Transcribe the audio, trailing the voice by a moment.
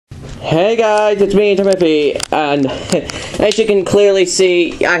Hey guys, it's me, Timothy, and as you can clearly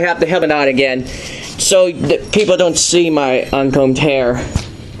see, I have the helmet on again, so that people don't see my uncombed hair.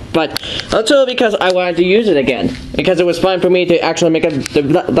 But also because I wanted to use it again, because it was fun for me to actually make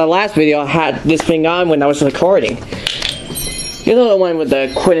the last video I had this thing on when I was recording. You know, the one with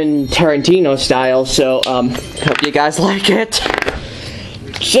the Quentin Tarantino style, so hope you guys like it.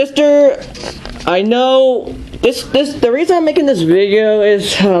 Sister, I know the reason I'm making this video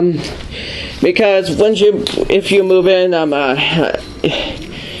is because if you move in,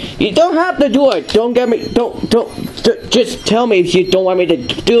 you don't have to do it. Don't just tell me if you don't want me to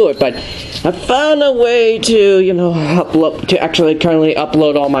do it. But I found a way to actually currently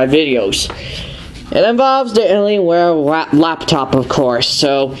upload all my videos. It involves the Alienware laptop, of course.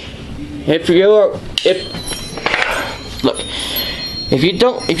 So if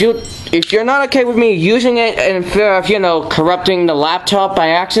you're not okay with me using it in fear of, corrupting the laptop by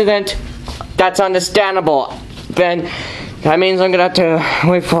accident, that's understandable. Then that means I'm gonna have to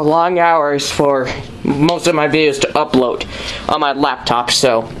wait for long hours for most of my videos to upload on my laptop,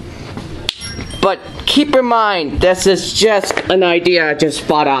 but keep in mind, this is just an idea I just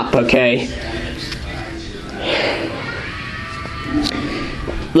thought up, okay?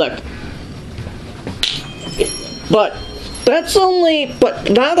 Look. But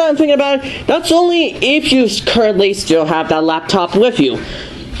now that I'm thinking about it, that's only if you currently still have that laptop with you.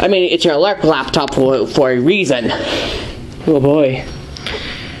 I mean, it's your laptop for a reason. Oh boy.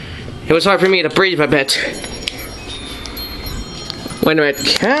 It was hard for me to breathe a bit. Wait a minute,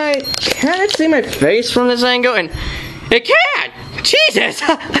 can I see my face from this angle? And it can't! Jesus!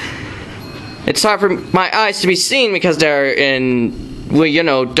 It's hard for my eyes to be seen because they're in,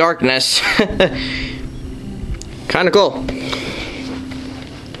 darkness. Kinda cool.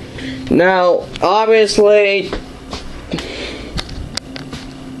 Now, obviously,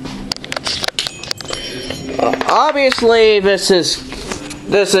 this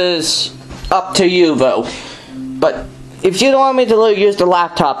is up to you, though. But if you don't want me to use the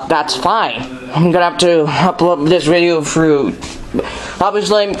laptop, that's fine. I'm gonna have to upload this video through.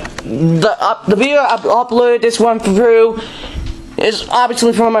 Obviously, the video I uploaded this one through is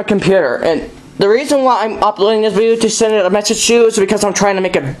obviously from my computer, and the reason why I'm uploading this video to send it a message to you is because I'm trying to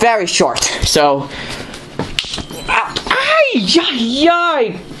make it very short. So,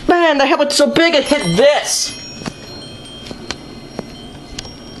 man, the helmet's so big it hit this.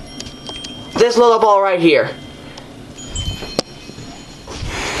 This little ball right here.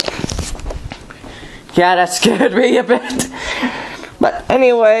 Yeah, that scared me a bit. But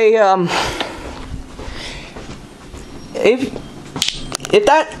anyway, if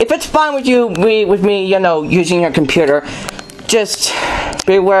it's fine with you, with me, using your computer, just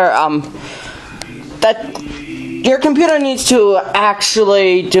beware, that your computer needs to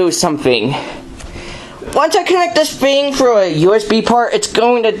actually do something. Once I connect this thing through a USB port, it's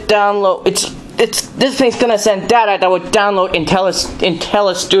going to download. This thing's gonna send data that would download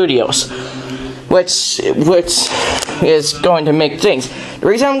IntelliStudios, which is going to make things. The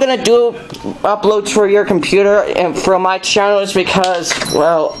reason I'm gonna do uploads for your computer and from my channel is because,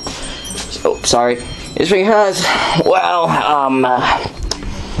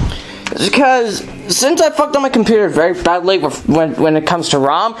 since I fucked up my computer very badly when it comes to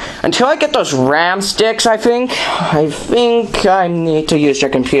ROM, until I get those RAM sticks, I think I need to use your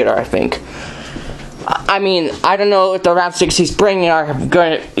computer, I mean, I don't know if the RAM sticks he's bringing are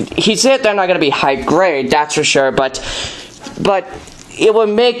he said they're not gonna be high grade, that's for sure, but it would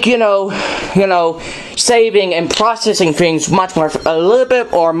make, saving and processing things much more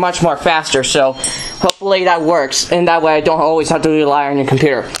faster, so hopefully that works, and that way I don't always have to rely on your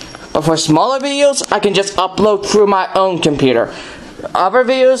computer. But for smaller videos, I can just upload through my own computer. Other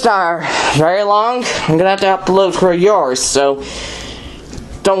videos that are very long, I'm gonna have to upload through yours, so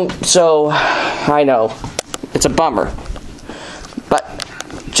I know, it's a bummer. But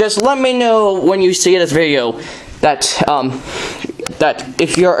just let me know when you see this video that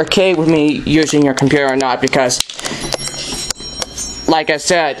if you're okay with me using your computer or not, because like I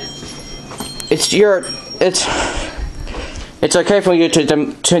said, it's okay for you to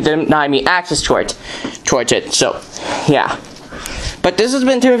deny me access towards it, so yeah. But this has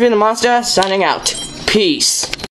been Timothy the Monster, signing out. Peace.